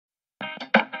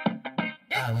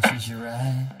I will treat you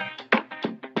right.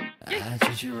 I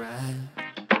treat you right.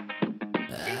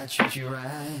 I treat you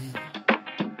right.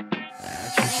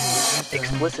 I treat you right.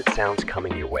 Explicit sounds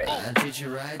coming your way. I treat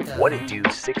you right though. What it do,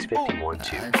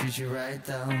 651TUE. I treat you right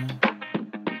though.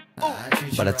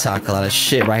 But I talk a lot of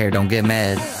shit right here, don't get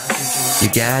mad. You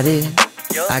got it,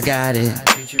 I got it.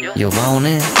 You want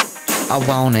it, I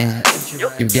want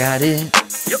it. You got it,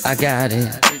 I got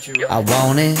it. I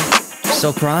want it,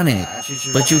 so chronic.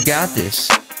 But you got this,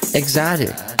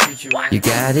 exotic. You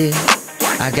got it,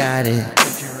 I got it.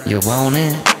 You want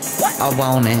it, I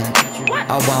want it.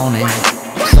 I want it,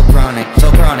 so chronic,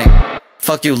 so chronic.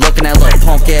 Fuck you looking at little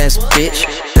punk ass bitch.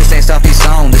 This ain't Southie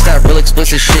song, this that real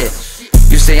explicit shit.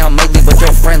 You say I'm ugly, but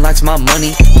your friend likes my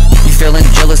money. You feeling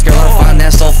jealous, girl, I find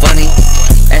that so funny.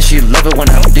 And she love it when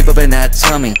I'm deep up in that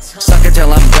tummy. Suck it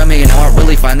till I'm dummy, and now I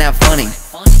really find that funny.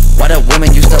 Why the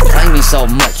women used to play me so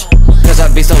much? Cause I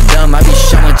be so dumb, I be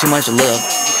showing too much love.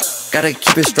 Gotta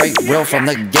keep it straight real from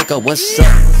the get-go, what's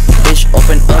up? Bitch,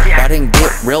 open up, I didn't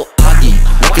get real oggy.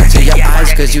 Look into your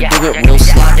eyes, cause you do it real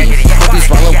sloppy. Hope you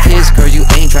swallow kids, girl, you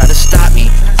ain't try to stop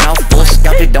me. Mouth full,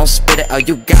 scalp it, don't spit it, oh,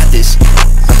 you got this.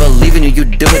 I believe in you, you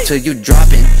do it till you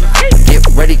dropping. Get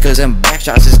ready, cause them back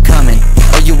shots is coming.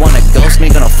 Oh, you wanna ghost me,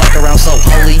 gonna fuck around so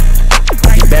holy?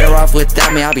 You better off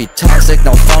without me, I'll be toxic,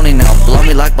 no phony now. Blow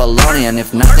me like baloney, and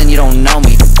if not, then you don't know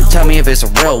me. Tell me if it's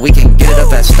real, we can get it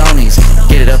up at Stoney's.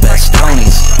 Get it up at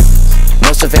Stoney's.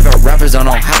 Most of favorite rappers don't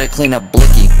know how to clean up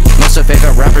blicky. Most of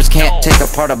favorite rappers can't take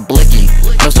apart a blicky.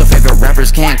 Most of favorite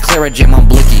rappers can't clear a jam on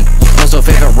blicky. Most of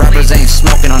favorite rappers ain't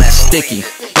smoking on that sticky.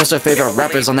 Most of favorite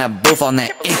rappers on that booth on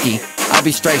that icky. I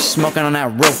be straight smoking on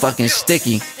that real fucking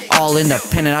sticky. All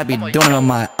independent, I be doing it on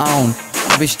my own.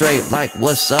 I be straight like,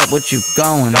 what's up, what you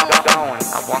going?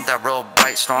 I want that real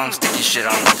bright, strong, sticky shit.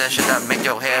 I want that shit that make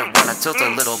your head wanna tilt a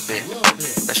little bit.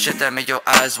 That shit that make your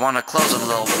eyes wanna close a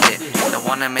little bit. The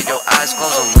one that make your eyes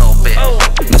close a little bit.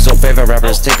 Most of favorite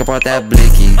rappers take apart that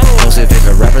blicky. Most of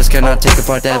favorite rappers cannot take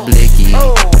apart that blicky.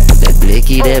 That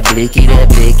blicky, that blicky,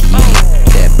 that blicky.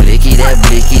 That blicky, that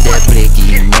blicky, that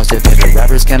blicky. Most of favorite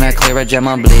rappers cannot clear a gem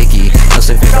on blicky. Most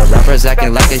of favorite rappers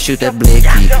acting like they shoot that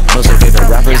blicky. Most of favorite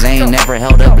rappers ain't never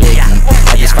held a blicky.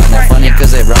 I just find that funny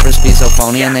cause they rappers be so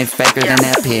phony and they faker than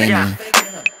that penny.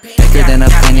 Faker than a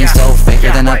penny, so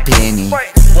faker than a penny.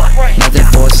 Nothing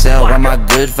for sale, where my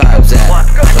good vibes at?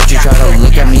 Don't you try to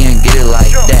look at me and get it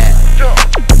like that.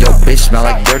 Yo bitch smell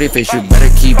like dirty fish, you better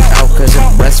keep out cause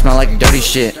her breath smell like dirty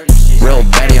shit. Real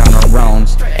baddie on her own,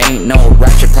 ain't no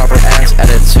ratchet, proper ass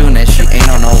attitude, and she ain't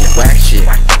on no whack shit.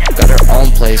 Got her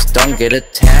own place, don't get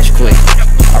attached quick.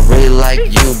 I really like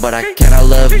you, but I cannot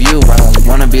love you. I don't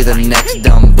wanna be the next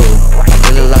dumb boo. I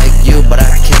really like you, but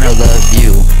I cannot love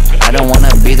you. I don't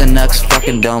wanna be the next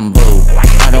fucking dumb boo.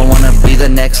 I don't wanna be the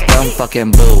next dumb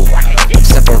fucking boo.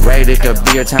 Separated could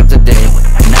be your time today.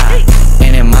 Nah,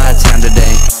 ain't in my time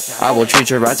today. I will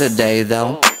treat you right today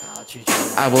though.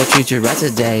 I will treat you right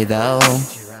today though.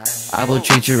 I will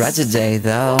treat you right today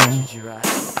though.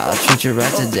 I'll treat you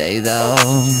right today though.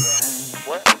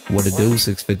 What it do,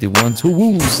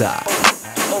 651TUE.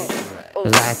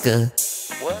 Like a